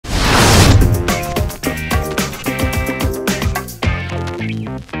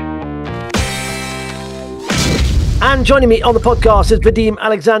And joining me on the podcast is Vadim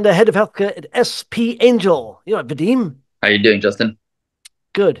Alexandre, Head of Healthcare at SP Angel. You know, Vadim? How are you doing, Justin?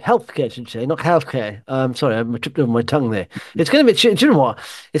 Good. Healthcare, I should say, not healthcare. Sorry, I tripped over my tongue there. It's going to be, do you know what?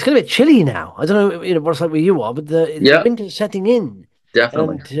 It's going to be chilly now. I don't know, what it's like where you are, but the Yeah, winter's setting in.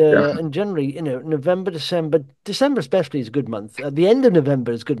 definitely. And Definitely. generally, November, December especially is a good month. The end of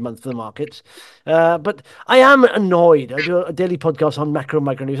November is a good month for the markets. But I am annoyed. I do a daily podcast on micro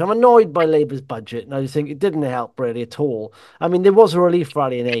news. I'm annoyed by Labour's budget, and I just think it didn't help really at all. I mean, there was a relief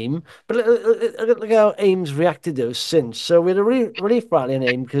rally in AIM, but look how AIM's reacted to those since. So we had a relief rally in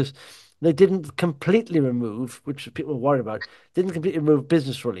AIM because they didn't completely remove, which people were worried about, didn't completely remove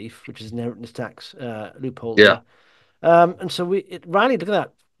business relief, which is an inheritance tax loophole Yeah, there. And so it rallied. Look at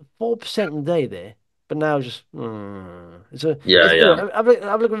that, 4% in a day there. But now it's just yeah, yeah, have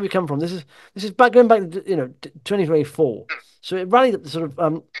a look where we come from. This is back going back to 2024. So it rallied up the sort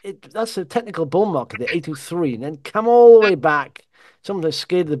of that's a technical bull market there, 823, and then come all the way back. Someone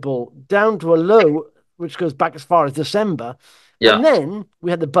scared the bull down to a low, which goes back as far as December. yeah. And then we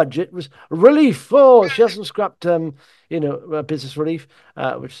had the budget it was relief. Oh, she hasn't scrapped business relief,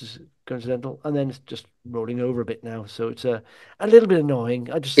 which is coincidental, and then it's just rolling over a bit now. So it's a little bit annoying.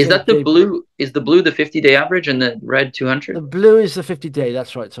 I just Is that think the they blue? Is the blue the 50-day average and the red 200? the blue is the 50-day.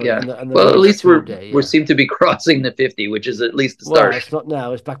 That's right. Sorry, Yeah. and the Well, red at is the least 200-day. we Yeah. seem to be crossing the 50, which is at least the Well, start. it's not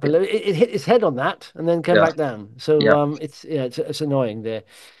now. It's back below. It hit its head on that and then came Yeah, back down. So yeah. it's annoying there.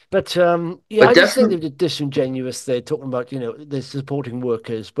 But yeah, But I just think definitely, they're disingenuous. They're talking about they're supporting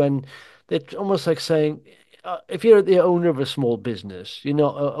workers when they're almost like saying if you're the owner of a small business, you're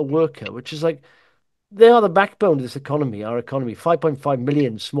not a worker, which is like they are the backbone of this economy, our economy. 5.5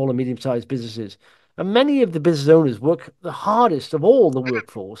 million small and medium-sized businesses. And many of the business owners work the hardest of all the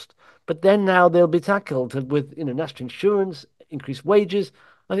workforce, but then now they'll be tackled with, national insurance, increased wages.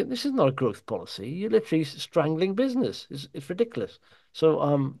 I think this is not a growth policy. You're literally strangling business. It's ridiculous. So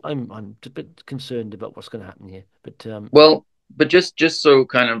I'm a bit concerned about what's going to happen here. But well, but just so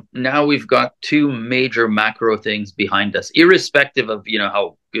kind of now we've got two major macro things behind us, irrespective of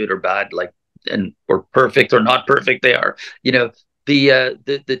how good or bad, like or perfect or not perfect they are. You know,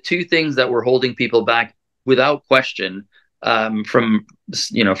 the two things that were holding people back without question from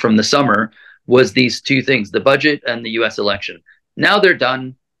the summer was these two things: the budget and the U.S. election. Now they're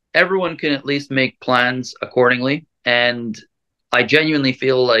done. Everyone can at least make plans accordingly, and I genuinely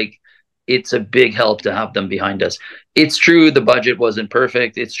feel like it's a big help to have them behind us. It's true the budget wasn't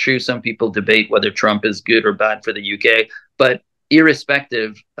perfect. It's true some people debate whether Trump is good or bad for the UK, but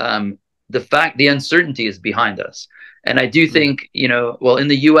irrespective, the uncertainty is behind us. And I do mm, think, well, in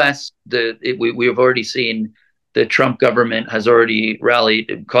the US, we've already seen the Trump government has already rallied,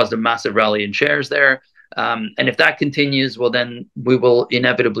 it caused a massive rally in shares there. And if that continues, well, then we will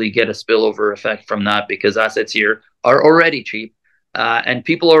inevitably get a spillover effect from that because assets here are already cheap. And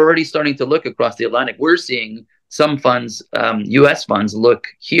people are already starting to look across the Atlantic. We're seeing some funds, U.S. funds, look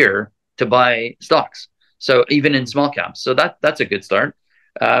here to buy stocks. So even in mm. small caps, so that's a good start.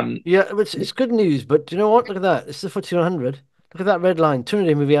 Um, Yeah, it's good news. But do you know what? Look at that. It's the FTSE 100. Look at that red line,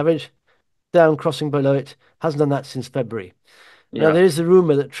 200-day moving average. Down, crossing below it. Hasn't done that since February. Now, yeah, there is the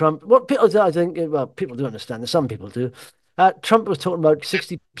rumor that Trump, what people do, I think, well, people do understand, some people do. Trump was talking about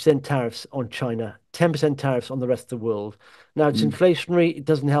 60% tariffs on China, 10% tariffs on the rest of the world. Now, it's mm, inflationary, it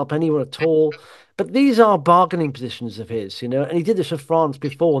doesn't help anyone at all. But these are bargaining positions of his, and he did this with France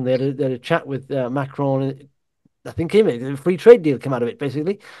before, and they had a chat with Macron. I think he made a free trade deal come out of it,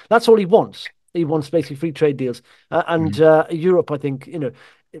 basically. That's all he wants. He wants basically free trade deals. And mm. Europe, I think, it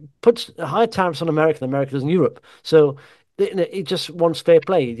puts higher tariffs on America than America does in Europe. So he just wants fair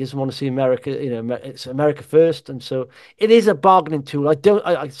play. He doesn't want to see America, it's America first. And so it is a bargaining tool.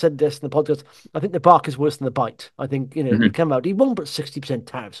 I said this in the podcast. I think the bark is worse than the bite. I think, they Mhm. come out. He won't put 60%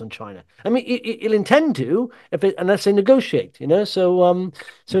 tariffs on China. I mean, he'll intend to unless they negotiate, so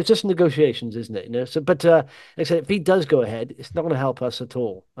it's just negotiations, isn't it? But like I said, if he does go ahead, it's not going to help us at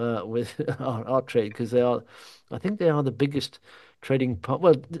all with our trade because I think they are the biggest trading part.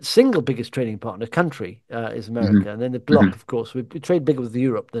 Well, the single biggest trading partner country is Mhm. America, and then the bloc, Mhm. of course. We trade bigger with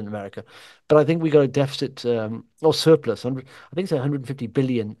Europe than America, but I think we got a deficit or surplus. I think it's 150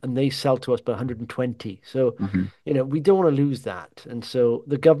 billion, and they sell to us by 120. So, Mhm. we don't want to lose that, and so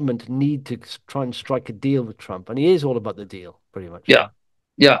the government need to try and strike a deal with Trump, and he is all about the deal, pretty much. Yeah,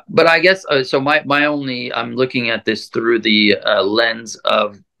 yeah. But I guess so. My only I'm looking at this through the lens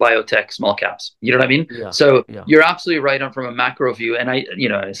of biotech small caps. You know what I mean? Yeah, So yeah. you're absolutely right on from a macro view. And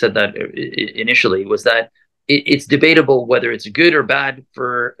I said that initially was that it's debatable whether it's good or bad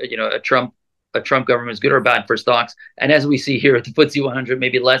for a Trump government is good or bad for stocks. And as we see here at the FTSE 100,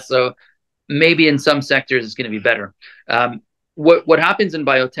 maybe less so. maybe in some sectors it's going to be better. Um, what happens in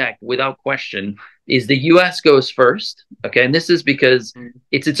biotech, without question, is the U.S. goes first. Okay, and this is because Mm.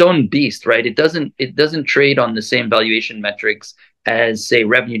 it's its own beast, right? It doesn't trade on the same valuation metrics as, say,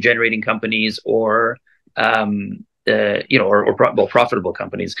 revenue generating companies or well, profitable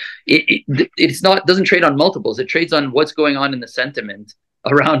companies. It's not doesn't trade on multiples. It trades on what's going on in the sentiment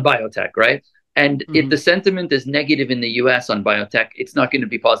around biotech, right? And if the Hmm. sentiment is negative in the US on biotech, it's not going to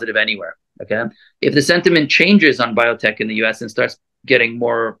be positive anywhere. Okay. If the sentiment changes on biotech in the US and starts getting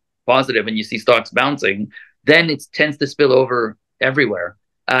more positive and you see stocks bouncing, then it tends to spill over everywhere.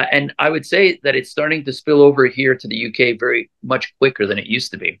 And I would say that it's starting to spill over here to the UK very much quicker than it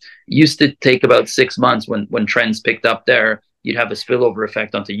used to be. It used to take about 6 months when trends picked up there. You'd have a spillover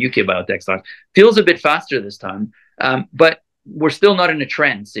effect onto UK biotech stocks. Feels a bit faster this time, but we're still not in a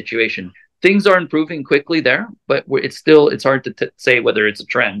trend situation. Things are improving quickly there, but it's hard to say whether it's a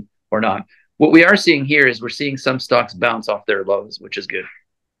trend or not. What we are seeing here is we're seeing some stocks bounce off their lows, which is good.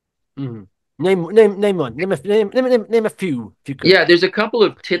 Hmm. Name one. Name a few if you could. Yeah, there's a couple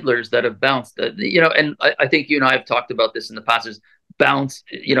of tiddlers that have bounced, and I think you and I have talked about this in the past. There's bounce,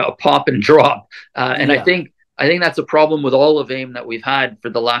 a pop and drop, and I Yeah. think I think that's a problem with all of AIM that we've had for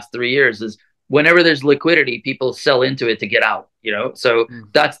the last 3 years. Is whenever there's liquidity, people sell into it to get out. So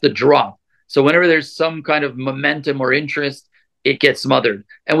Mm. that's the drop. So whenever there's some kind of momentum or interest, it gets smothered,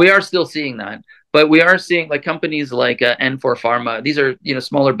 and we are still seeing that. But we are seeing like companies like N4 Pharma. These are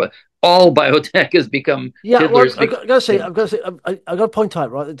smaller, but all biotech has become Yeah, well, tiddlers. gotta say, I've got to say, I got to point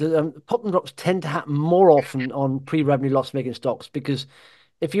out, right, that pop and drops tend to happen more often on pre-revenue loss-making stocks because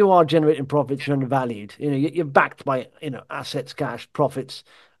if you are generating profits, you're undervalued. You're backed by assets, cash, profits,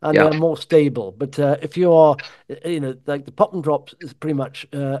 and they Yeah, are more stable. But if you are, like the pop and drops is pretty much,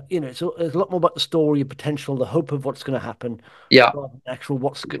 it's a lot more about the story, the potential, the hope of what's going to happen, yeah. rather than actual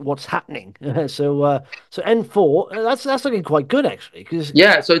what's happening. So N4, that's looking quite good actually because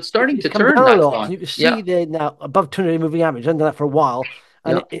Yeah, so it's starting it's to come down turn a that lot. stock. You can see Yeah, there now above 200 moving average. I've done that for a while,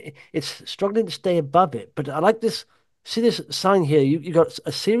 and yeah, it's struggling to stay above it. But I like this. See this sign here? You got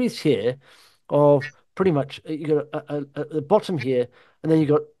a series here of pretty much you got at the bottom here, and then you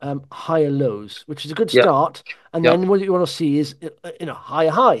got higher lows, which is a good yeah, start. And yeah, then what you want to see is higher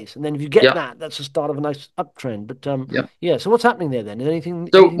highs, and then if you get yeah, that, that's the start of a nice uptrend. But yeah. yeah. So what's happening there then? Is So,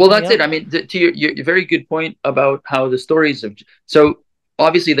 anything well, coming that's it. out? I mean, to your very good point about how the stories of so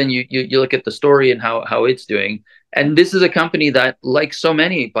obviously then you look at the story and how it's doing. And this is a company that, like so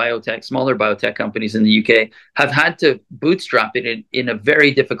many biotech, smaller biotech companies in the UK, have had to bootstrap it in a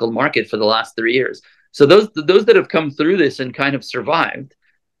very difficult market for the last 3 years. So those that have come through this and kind of survived,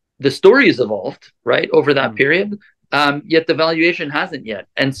 the story has evolved, right, over that Mm. period. Yet the valuation hasn't yet,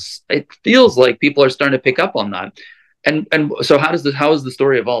 and it feels like people are starting to pick up on that. And so how has the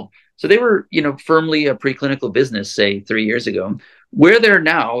story evolved? So they were firmly a preclinical business, say 3 years ago. Where they're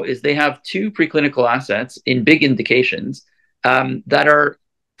now is they have two preclinical assets in big indications that are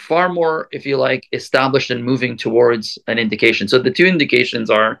far more, if you like, established and moving towards an indication. So the two indications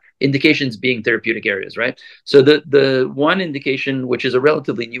are indications being therapeutic areas, right? So the one indication, which is a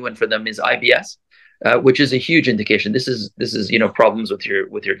relatively new one for them, is IBS, which is a huge indication. This is problems with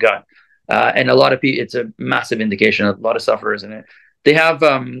your gut, and a lot of people. It's a massive indication. A lot of sufferers in it. They have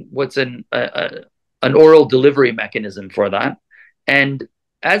what's an oral delivery mechanism for that, and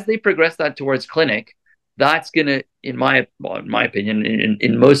as they progress that towards clinic, that's gonna, in my opinion,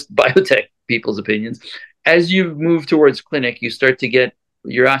 in most biotech people's opinions, as you move towards clinic, you start to get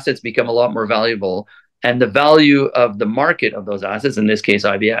your assets become a lot more valuable, and the value of the market of those assets, in this case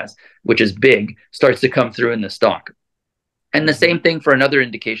IBS, which is big, starts to come through in the stock. And the Hmm. same thing for another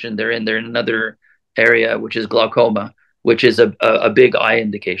indication. They're in another area, which is glaucoma, which is a big eye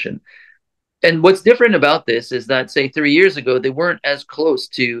indication. And what's different about this is that, say, 3 years ago, they weren't as close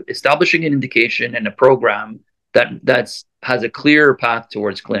to establishing an indication and a program that has a clear path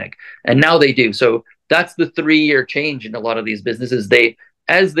towards clinic, and now they do. So that's the 3 year change in a lot of these businesses.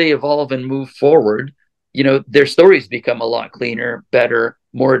 As they evolve and move forward, their stories become a lot cleaner, better,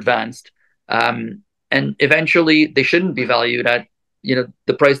 more advanced, and eventually they shouldn't be valued at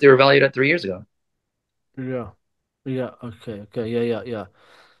the price they were valued at 3 years ago. Yeah. Yeah. Okay. Okay. Yeah. Yeah. Yeah.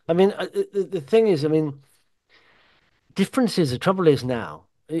 I mean, the thing is, I mean, differences. The trouble is now,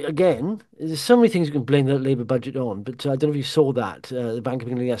 again, there's so many things you can blame the Labour budget on, but I don't know if you saw that. The Bank of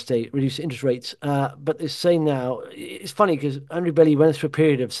England yesterday reduced interest rates, but they're saying now, it's funny because Andrew Bailey went through a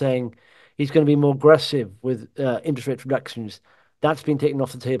period of saying he's going to be more aggressive with interest rate reductions. That's been taken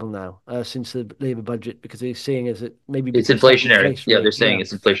off the table now since the Labour budget because they're seeing as it maybe It's become slightly inflationary. Yeah, they're inflationary. saying Yeah.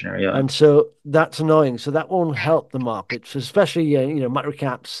 it's inflationary. Yeah. And so that's annoying. So that won't help the markets, especially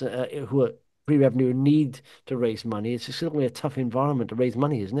microcaps who are pre-revenue need to raise money. It's just going to be a tough environment to raise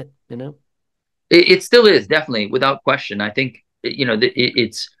money, isn't it? You know? It still is, definitely, without question. I think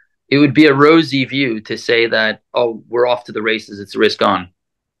it would be a rosy view to say that, oh, we're off to the races, it's risk on.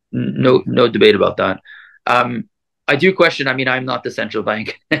 No, Mm. no debate about that. Um, I do question. I mean, I'm not the central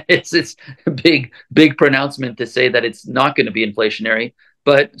bank. It's a big pronouncement to say that it's not going to be inflationary.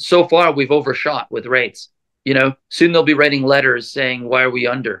 But so far, we've overshot with rates. Soon they'll be writing letters saying, "Why are we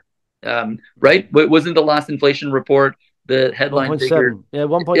under?" Right? Wasn't the last inflation report the headline figure? 1.7. Yeah, Yeah,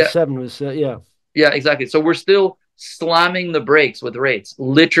 1.7 was yeah. yeah, exactly. So we're still slamming the brakes with rates,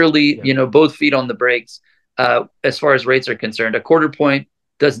 literally, Yeah. both feet on the brakes, as far as rates are concerned. A quarter point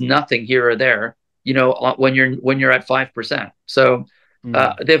does nothing here or there, when you're at 5%. So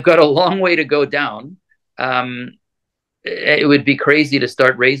Mm. they've got a long way to go down. Um, it would be crazy to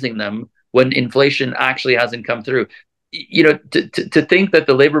start raising them when inflation actually hasn't come through. To think that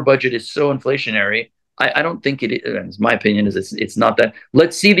the labor budget is so inflationary, I don't think it is. My opinion is it's not that.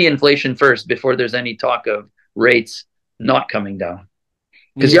 Let's see the inflation first before there's any talk of rates not coming down.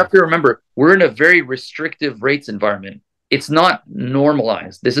 Because you Yeah. have to remember, we're in a very restrictive rates environment. It's not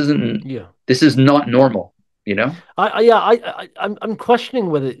normalized. Yeah. This is not normal, you know? Yeah, I'm questioning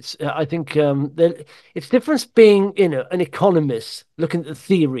whether it's. I think it's difference being, an economist looking at the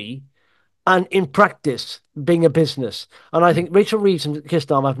theory and in practice being a business. And I think Rachel Reeves and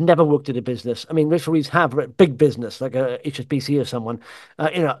Kistam have never worked at a business. I mean, Rachel Reeves have a big business like a HSBC or someone.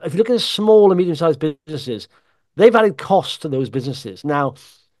 If you look at small and medium-sized businesses, they've added costs to those businesses. Now,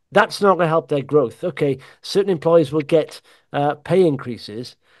 that's not going to help their growth. Okay, certain employees will get pay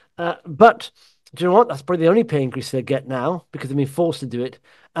increases, but do you know what? That's probably the only pay increase they get now because they've been forced to do it,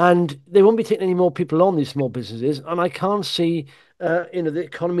 and they won't be taking any more people on these small businesses. And I can't see, the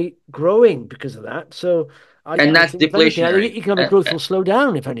economy growing because of that. So And I that's think if anything, I think deflationary. economic growth will slow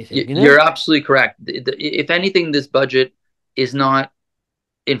down. If anything, You're absolutely correct. If anything, this budget is not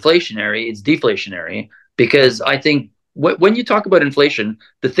inflationary, it's deflationary, because Mm. I think when you talk about inflation,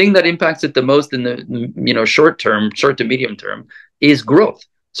 the thing that impacts it the most in the short term, short to medium term, is growth.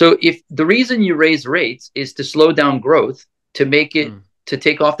 So if the reason you raise rates is to slow down growth, to make it Mm. to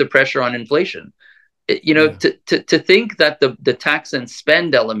take off the pressure on inflation, Yeah, to think that the tax and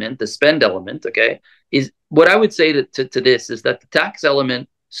spend element, the spend element, okay, is what I would say to this is that the tax element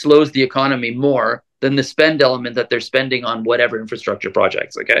slows the economy more than the spend element that they're spending on whatever infrastructure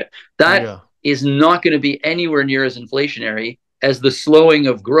projects. Okay, that yeah, is not going to be anywhere near as inflationary as the slowing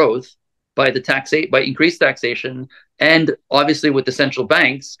of growth by increased taxation, and obviously with the central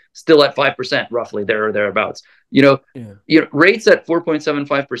banks still at 5% roughly, there or thereabouts. yeah. Rates at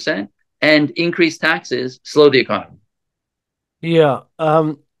 4.75% and increased taxes slow the economy. Yeah.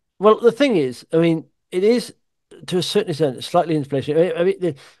 Well, the thing is, I mean, it is to a certain extent slightly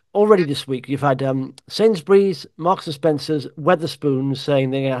inflationary. Already this week you've had Sainsbury's, Marks and Spencer's, Wetherspoons saying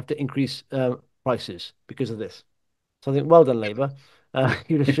they're going to have to increase prices because of this. So I think, well done, Labour.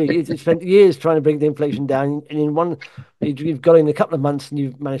 You spent years trying to bring the inflation down, and you've got in a couple of months, and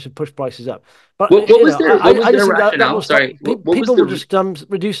you've managed to push prices up. But What was I just their think that will rationale? stop. Sorry, what was People will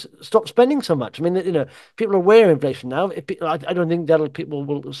the just stop spending so much. I mean, people are aware of inflation now. I don't think that people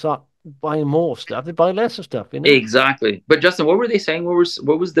will start buying more stuff. They buy less of stuff. exactly? But Justin, what were they saying?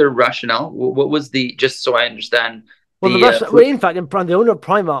 What was their rationale? What was the just so I understand Well, the well, in fact, the owner of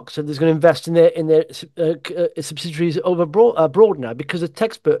Primark said there's going to invest in their subsidiaries abroad now because of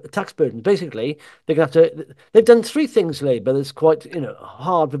tax burden. Basically, they're going to have to. They've done three things, Labour, that's quite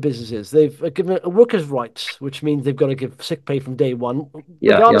hard for businesses. They've given a workers' rights, which means they've got to give sick pay from day one, yeah,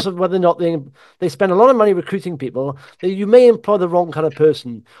 yeah. regardless of whether or not they spend a lot of money recruiting people. You may employ the wrong kind of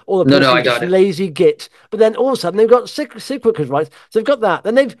person, or the No, no, person I who's just got it. lazy git. But then all of a sudden they've got sick workers' rights. So they've got that.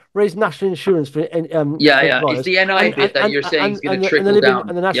 Then they've raised national insurance Yeah, for yeah. It's employers the NI and bit that you're saying is going to the trickle living down.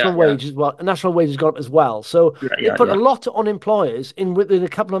 and the Yeah, national yeah, wage as well. The national wage has gone up as well. So yeah, they yeah, put a yeah, lot on employers within a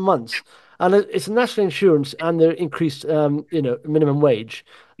couple of months, and it's national insurance and the increased minimum wage.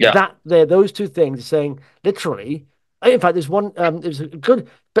 yeah, Those two things are saying literally. In fact, there's one. There's a good,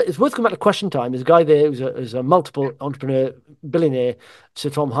 but it's worth coming back to question time. There's a guy there who's a multiple entrepreneur, billionaire,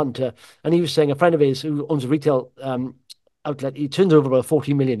 Sir Tom Hunter, and he was saying a friend of his who owns a retail outlet. He turns over about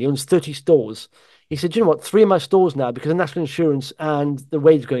 40 million. He owns 30 stores. He said, you know what? Three of my stores now, because of national insurance and the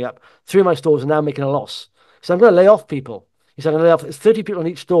wage going up, three of my stores are now making a loss. So I'm going to lay off people. He said, I'm going to lay off. It's 30 people in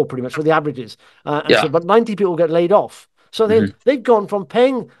each store, pretty much, what the average is. And so, yeah. but 90 people get laid off. So Hmm. they've gone from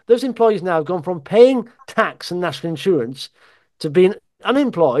paying, those employees now have gone from paying tax and national insurance to being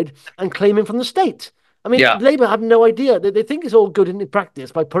unemployed and claiming from the state. I mean, Yeah. Labour have no idea. They think it's all good in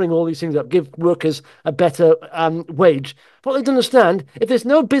practice by putting all these things up, give workers a better wage. What they don't understand, if there's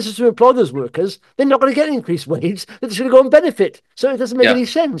no business to employ those workers, they're not going to get an increased wage. They're just going to go and benefit. So it doesn't make Yeah. any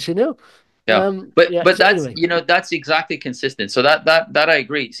sense, you know? Yeah. But Yeah. but So that's anyway. that's exactly consistent. So that I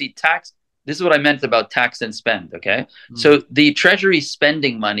agree. See, tax, this is what I meant about tax and spend, okay? Mm, So the treasury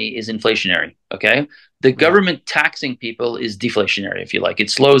spending money is inflationary, okay? The mm, government taxing people is deflationary, if you like. It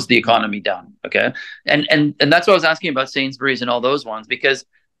slows the mm. economy down, okay? And that's what I was asking about Sainsbury's and all those ones, because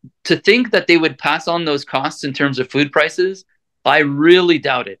to think that they would pass on those costs in terms of food prices, I really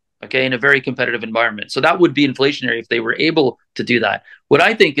doubt it. Okay, in a very competitive environment. So that would be inflationary if they were able to do that. What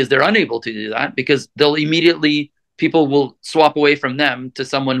I think is they're unable to do that because they'll immediately, people will swap away from them to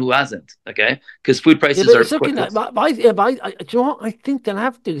someone who hasn't. Okay, because food Yeah, prices but are it's quick. looking like, yeah, do you know what? I think they'll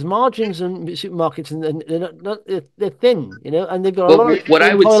have to because margins and supermarkets and they're thin, you know, and they've got a Well, lot of what they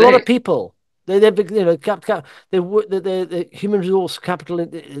I would employ a lot of say, people. They're big, you know, they're human resource capital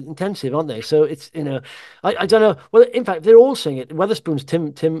intensive, aren't they? So it's I don't know. Well, in fact, they're all saying it. Weatherspoon's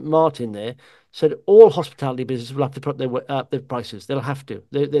Tim Martin there said all hospitality businesses will have to put their prices. They'll have to.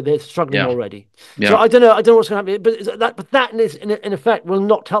 They're struggling yeah, already. So yeah, I don't know. I don't know what's going to happen. But that in effect will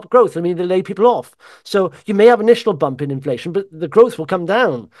not help growth. I mean, they lay people off. So you may have an initial bump in inflation, but the growth will come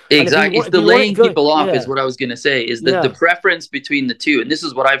down. And exactly. It's if the you want it, laying go, people off is yeah, what I was going to say. Is that the yeah, preference between the two? And this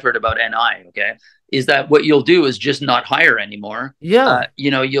is what I've heard about NI. Okay, is that what you'll do is just not hire anymore. yeah,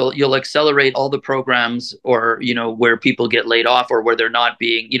 You'll accelerate all the programs, or where people get laid off, or where they're not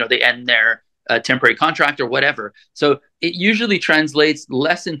being, they end their temporary contract or whatever. So it usually translates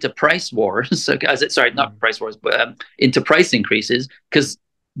less into price wars, sorry, not mm, price wars, but into price increases,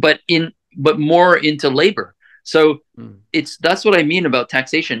 but more into labor. So mm, that's what I mean about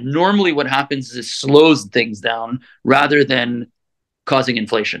taxation. Normally, what happens is it slows things down rather than causing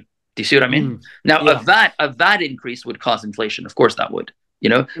inflation. Do you see what I mean? mm, Now, a yeah, VAT increase would cause inflation. Of course, that would.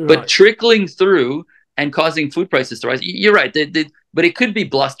 But right, trickling through and causing food prices to rise. You're right. But it could be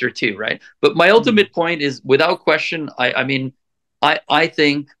bluster too, right? But my mm, ultimate point is, without question, I mean, I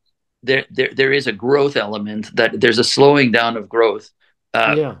think there is a growth element, that there's a slowing down of growth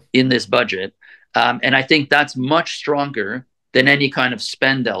yeah, in this budget, and I think that's much stronger than any kind of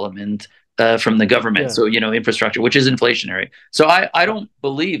spend element from the government. yeah. So infrastructure, which is inflationary. So I don't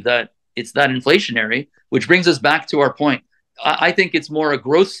believe that it's that inflationary, which brings us back to our point. I think it's more a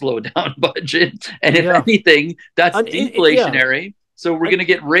growth slowdown budget, and if Yeah, anything, that's and yeah, deflationary. So we're and going to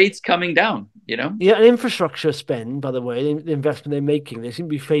get rates coming down. yeah, and infrastructure spend, by the way, the investment they're making, they seem to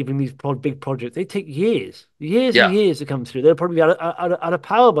be favouring these big projects. They take years and Yeah, years to come through. They'll probably be out of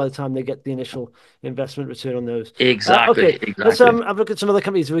power by the time they get the initial investment return on those. exactly, Okay, let's exactly. have a look at some other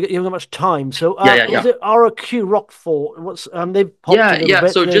companies. You haven't got much time. So, Yeah, yeah, was yeah, it ROQ Roquefort? They've popped a yeah, little yeah.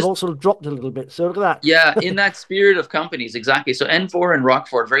 bit. So They've just also dropped a little bit. So look at Yeah, that. in that spirit of companies, exactly. So N4 and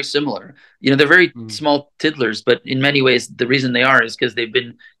Rockford, very similar. They're very Mm, small tiddlers, but in many ways, the reason they are is because they've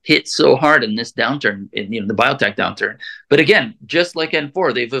been hit so hard in this downturn, in the biotech downturn. But again, just like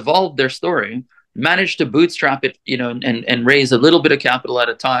N4, they've evolved their story, managed to bootstrap it, and raise a little bit of capital at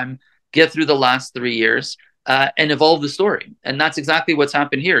a time, get through the last 3 years, and evolve the story. And that's exactly what's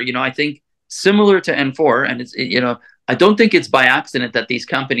happened here. I think similar to N4, and I don't think it's by accident that these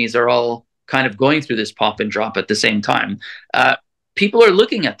companies are all kind of going through this pop and drop at the same time. People are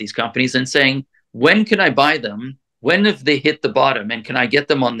looking at these companies and saying, when can I buy them? When have they hit the bottom? And can I get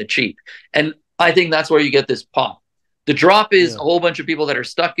them on the cheap? And I think that's where you get this pop. The drop is a yeah, whole bunch of people that are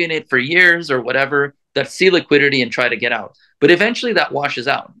stuck in it for years or whatever, that see liquidity and try to get out. But eventually that washes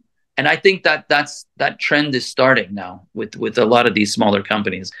out. And I think that trend is starting now with a lot of these smaller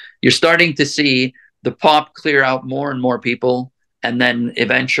companies. You're starting to see the pop clear out more and more people, and then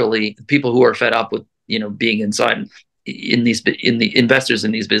eventually people who are fed up with being inside in the investors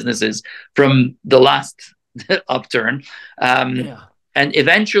in these businesses from the last upturn, um, yeah, and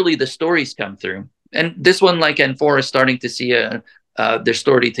eventually the stories come through. And this one, like N4, is starting to see their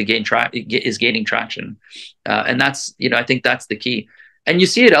story to is gaining traction, and that's I think that's the key. And you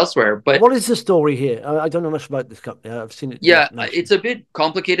see it elsewhere, but what is the story here? I don't know much about this company. I've seen it yeah, mentioned. it's a bit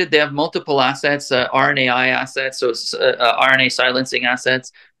complicated. They have multiple assets, RNAi assets, so RNA silencing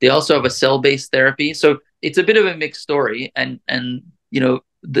assets. They also have a Mm, cell-based therapy, so it's a bit of a mixed story, and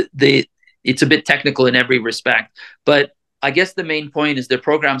it's a bit technical in every respect. But I guess the main point is their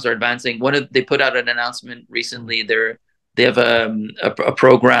programs are advancing. They put out an announcement mm, recently. They have a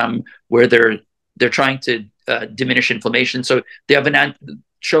program where they're trying to diminish inflammation. So they have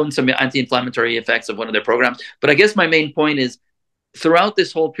shown some anti-inflammatory effects of one of their programs. But I guess my main point is, throughout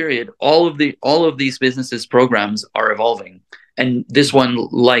this whole period, all of these businesses programs are evolving. and this one,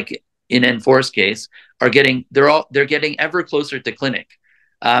 like in Enforce case, they're getting ever closer to clinic.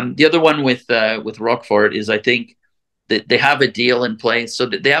 The other one with Roquefort is, I think that they have a deal in place, so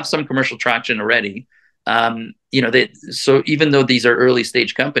that they have some commercial traction already. So even though these are early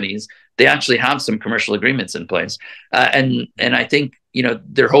stage companies, they actually have some commercial agreements in place, and I think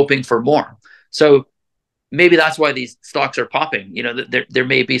they're hoping for more. So maybe that's why these stocks are popping. There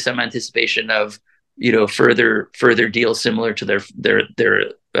may be some anticipation of further deals similar to their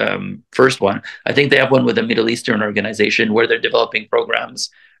first one. I think they have one with a Middle Eastern organization where they're developing programs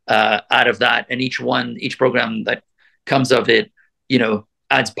out of that, and each program that comes of it,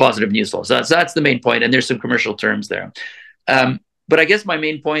 adds positive news flow. So that's the main point, and there's some commercial terms there. But I guess my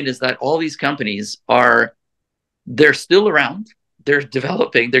main point is that all these companies they're still around. They're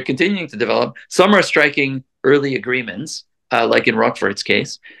developing. They're continuing to develop. Some are striking early agreements, like in Roquefort's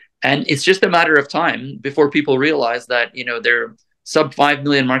case, and it's just a matter of time before people realize that their sub 5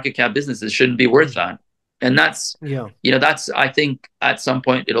 million market cap businesses shouldn't be worth that. And that's I think at some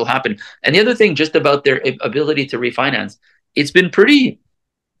point it'll happen. And the other thing, just about their ability to refinance,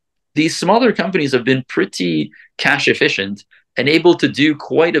 these smaller companies have been pretty cash efficient and able to do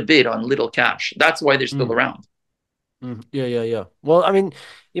quite a bit on little cash. That's why they're still around. Yeah. Well, I mean,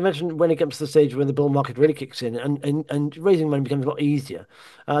 you mentioned when it comes to the stage when the bull market really kicks in and raising money becomes a lot easier.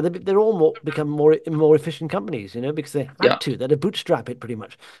 They're all become more efficient companies, because they Yeah. had to. They had to bootstrap it pretty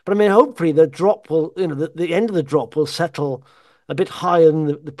much. But I mean, hopefully the drop will, the end of the drop will settle a bit higher than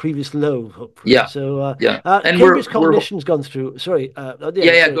the previous low, hopefully. Yeah. So Yeah. And Cambridge we're Cognition's gone through. Sorry. yeah,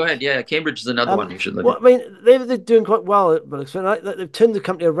 Sorry. go ahead. Yeah, Cambridge is another one you should look Well, at. I mean, they're doing quite well, but they've turned the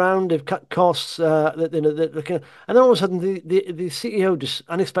company around. They've cut costs. And then all of a sudden, the CEO just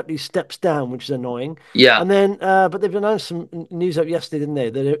unexpectedly steps down, which is annoying. Yeah. And then, but they've announced some news out yesterday, didn't they?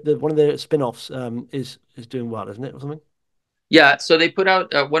 That one of their spin-offs is doing well, isn't it, or something? Yeah, so they put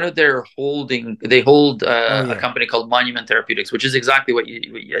out one of their holding. They hold Oh a yeah. company called Monument Therapeutics, which is exactly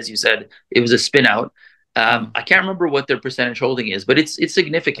as you said, it was a spin out. Mm. I can't remember what their percentage holding is, but it's I think it's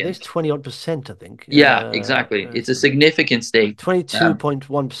significant. 20-odd%, I think. Yeah, exactly. It's a significant stake. Um,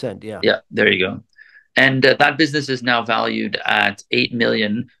 22.1%, yeah. yeah, there you go. And that business is now valued at 8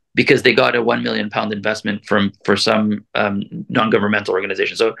 million because they got a 1 million pound investment for some non-governmental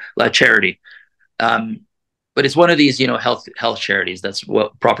organization, so a charity. Um, but it's one of these health charities that's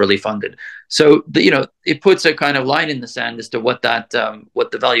properly funded. So it puts a kind of line in the sand as to what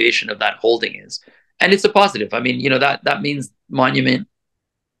the valuation of that holding is, and it's a positive. I mean, that means Monument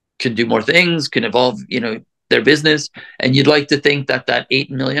can do more things, can evolve their business, and you'd like to think that 8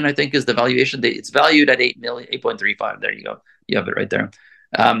 million, I think, is the valuation. It's valued at 8 million, 8.35. There you go, you have it right there.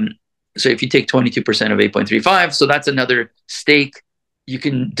 So if you take 22% of 8.35, so that's another stake. You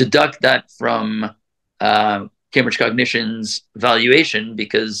can deduct that from Cambridge Cognition's valuation,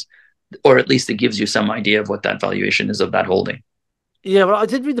 or at least it gives you some idea of what that valuation is of that holding. Yeah, well, I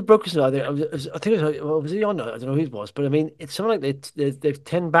did read the broker's note. I think was he on? I don't know who it was, but I mean, it's something like they've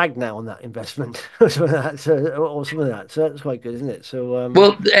 10 bagged now on that investment, or something like that. So that's quite good, isn't it? So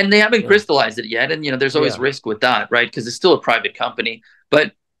Well, and they haven't yeah, crystallized it yet, and there's always yeah, risk with that, right? Because it's still a private company.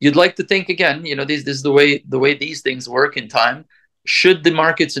 But you'd like to think again, this is the way these things work in time. Should the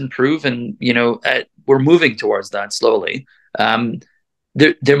markets improve, and we're moving towards that slowly,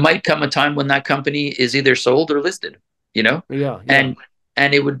 there might come a time when that company is either sold or listed, yeah. and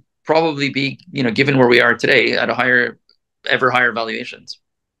it would probably be, given where we are today, at ever higher valuations.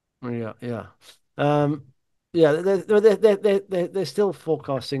 Yeah. Um, yeah, they're still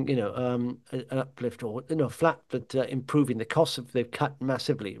forecasting, an uplift or flat, but improving. The costs they've cut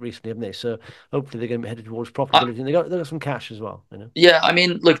massively recently, haven't they? So hopefully they're going to be headed towards Uh, profitability, and they got some cash as well. Yeah, I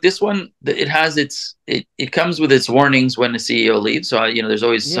mean, look, this one, it comes with its warnings when the CEO leaves. So there's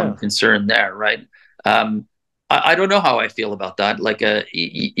always some Yeah. concern there, right? Um, I don't know how I feel about that. Like,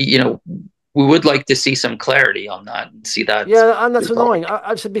 we would like to see some clarity on that and see that Yeah, and that's resolved. annoying.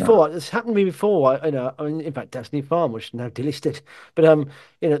 I've said Yeah, before, it's happened to me before. I mean, in fact, Destiny Farm, which is now delisted, but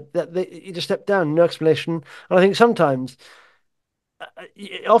you just step down, no explanation. And I think sometimes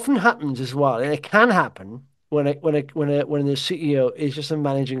it often happens as well, and it can happen when the CEO is just a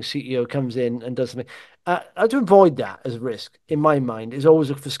managing CEO comes in and does something. How to avoid that as a risk, in my mind, is always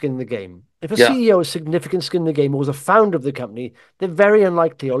look for skin in the game. If a yeah, CEO has significant skin in the game or was a founder of the company, they're very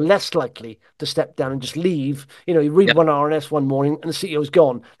unlikely or less likely to step down and just leave. You read yeah, one RNS one morning and the CEO's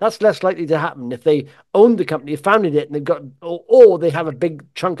gone. That's less likely to happen if they owned the company, founded it, and they've got, or they have a big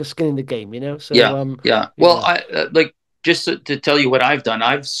chunk of skin in the game. So, yeah, yeah. Well, yeah, I like, just to tell you what I've done.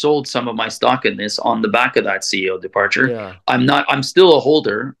 I've sold some of my stock in this on the back of that CEO departure. yeah. I'm still a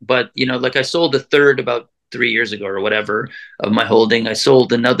holder, but like I sold a third about 3 years ago or whatever of my holding. I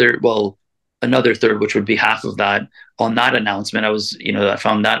sold another third, which would be half of that on that announcement. I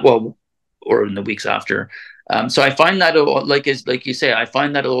found that, well, or in the weeks after. So I find that, like you say, I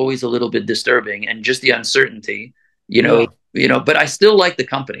find that always a little bit disturbing, and just the uncertainty, you know, Yeah. But I still like the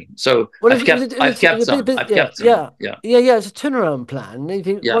company. So Well, I've kept some. I've yeah, kept some. yeah, Yeah. yeah. It's a turnaround plan. And you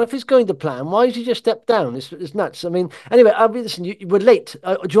think, well, Yeah. if it's going to plan, why did you just step down? It's nuts. I mean, anyway, listen. You were late. Do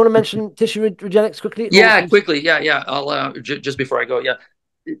you want to mention tissue Regenix quickly, or Yeah, should we? quickly. Yeah, yeah. I'll just before I go. Yeah,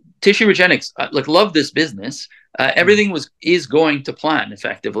 Tissue Regenix. Like, love this business. Mm. Everything is going to plan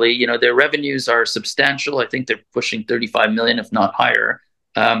effectively. Their revenues are substantial. I think they're pushing 35 million, if not higher.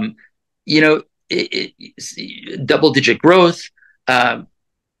 Um, you know, double digit growth.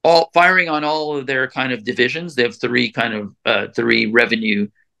 All firing on all of their kind of divisions. They have three sides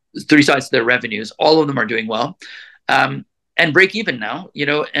to their revenues. All of them are doing well, and break even now.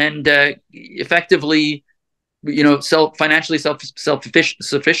 And effectively, financially self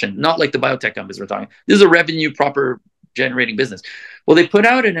sufficient. Not like the biotech companies we're talking. This is a revenue proper generating business. Well, they put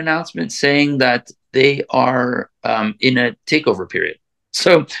out an announcement saying that they are in a takeover period.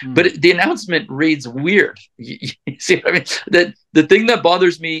 So, Mm. but the announcement reads weird. You see what I mean? That the thing that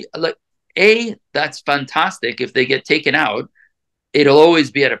bothers me, like, that's fantastic. If they get taken out, it'll always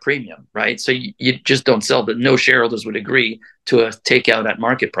be at a premium, right? So you just don't sell that. No shareholders would agree to a takeout at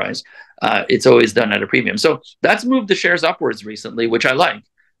market price. It's always done at a premium. So that's moved the shares upwards recently, which I like.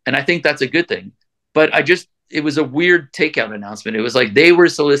 And I think that's a good thing. But it was a weird takeout announcement. It was like they were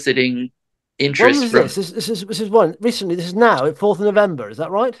soliciting When interest was from, this? This is one recently. This is now, 4th of November. Is that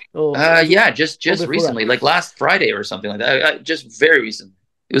right? Or was it yeah, or just before that? recently, like last Friday or something like that. Just very recent.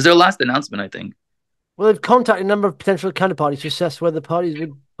 It was their last announcement, I think. Well, they've contacted a number of potential counterparties to assess whether the parties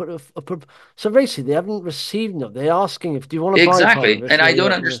would put so basically they haven't received them. They're asking if do you want to buy part of Exactly. it? And I So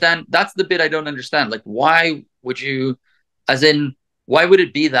don't yeah, understand. That's the bit I don't understand. Like, why would you, as in, why would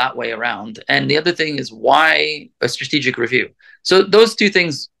it be that way around? And the other thing is, why a strategic review? So those two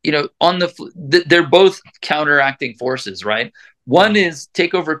things, they're both counteracting forces, right? One mm, is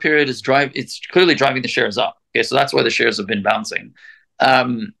takeover period it's clearly driving the shares up. Okay, so that's why the shares have been bouncing.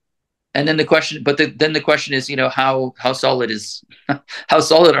 Um, and then the question, then the question is, how solid is how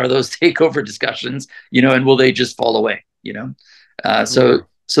solid are those takeover discussions, and will they just fall away, yeah. so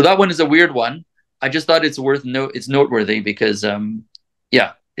that one is a weird one. I just thought it's noteworthy because,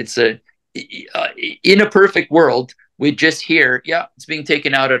 yeah, it's in a perfect world, we just hear, yeah, it's being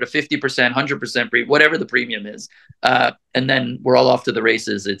taken out at a 50%, 100% whatever the premium is, and then we're all off to the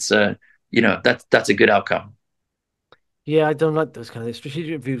races. It's that's a good outcome. Yeah, I don't like those kind of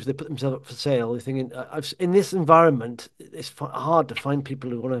strategic reviews. They put themselves up for sale. They're thinking, in this environment, it's hard to find people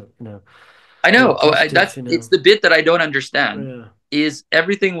who want to, I be know. positive. It's the bit that I don't understand. Yeah, Is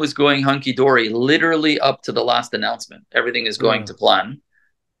everything was going hunky dory literally up to the last announcement. Everything is going yeah, to plan,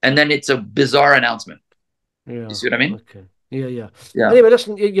 and then it's a bizarre announcement. You yeah. see what I mean? Okay. Yeah, yeah. Yeah. Anyway,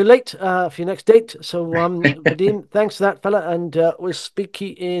 listen, you're late for your next date. So, Vadim, thanks for that, fella, and we'll speak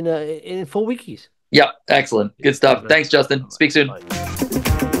in 4 weekies. Yeah. Excellent. Good Cheers, stuff. man. Thanks, Justin. Bye. Speak soon. Bye.